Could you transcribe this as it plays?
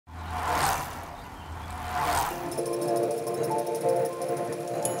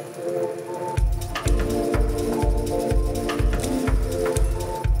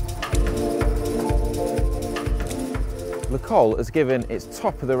Col has given its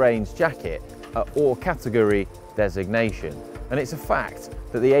top-of-the-range jacket an All category designation, and it's a fact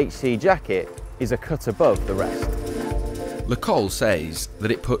that the HC jacket is a cut above the rest. Col says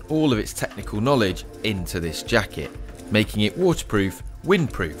that it put all of its technical knowledge into this jacket, making it waterproof,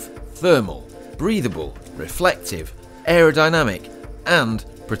 windproof, thermal, breathable, reflective, aerodynamic and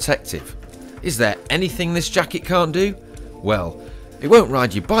protective. Is there anything this jacket can't do? Well, it won't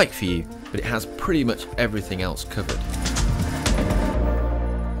ride your bike for you, but it has pretty much everything else covered.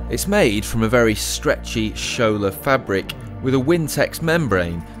 It's made from a very stretchy Schola fabric with a Wintex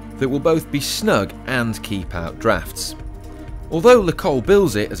membrane that will both be snug and keep out drafts. Although Col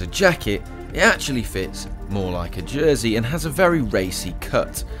bills it as a jacket, it actually fits more like a jersey and has a very racy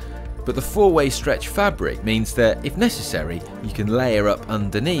cut. But the four-way stretch fabric means that, if necessary, you can layer up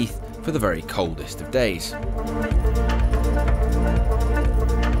underneath for the very coldest of days.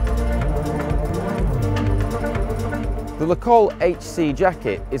 The Col HC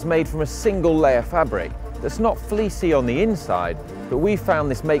jacket is made from a single layer fabric that's not fleecy on the inside, but we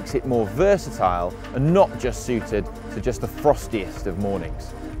found this makes it more versatile and not just suited to just the frostiest of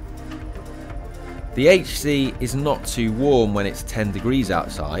mornings. The HC is not too warm when it's 10 degrees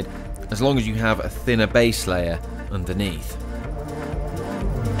outside, as long as you have a thinner base layer underneath.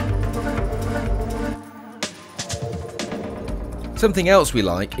 Something else we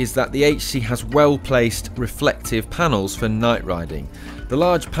like is that the HC has well-placed reflective panels for night riding. The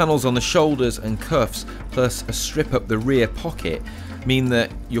large panels on the shoulders and cuffs, plus a strip up the rear pocket, mean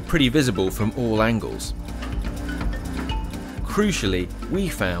that you're pretty visible from all angles. Crucially, we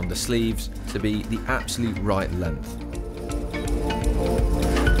found the sleeves to be the absolute right length.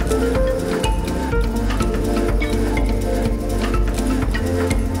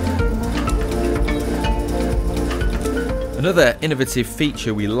 Another innovative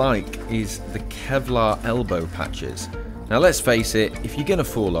feature we like is the Kevlar elbow patches. Now let's face it, if you're going to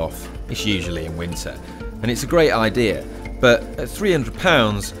fall off, it's usually in winter, and it's a great idea, but at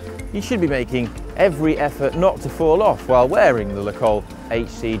 £300, you should be making every effort not to fall off while wearing the Col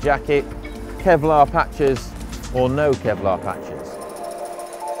HC jacket, Kevlar patches or no Kevlar patches.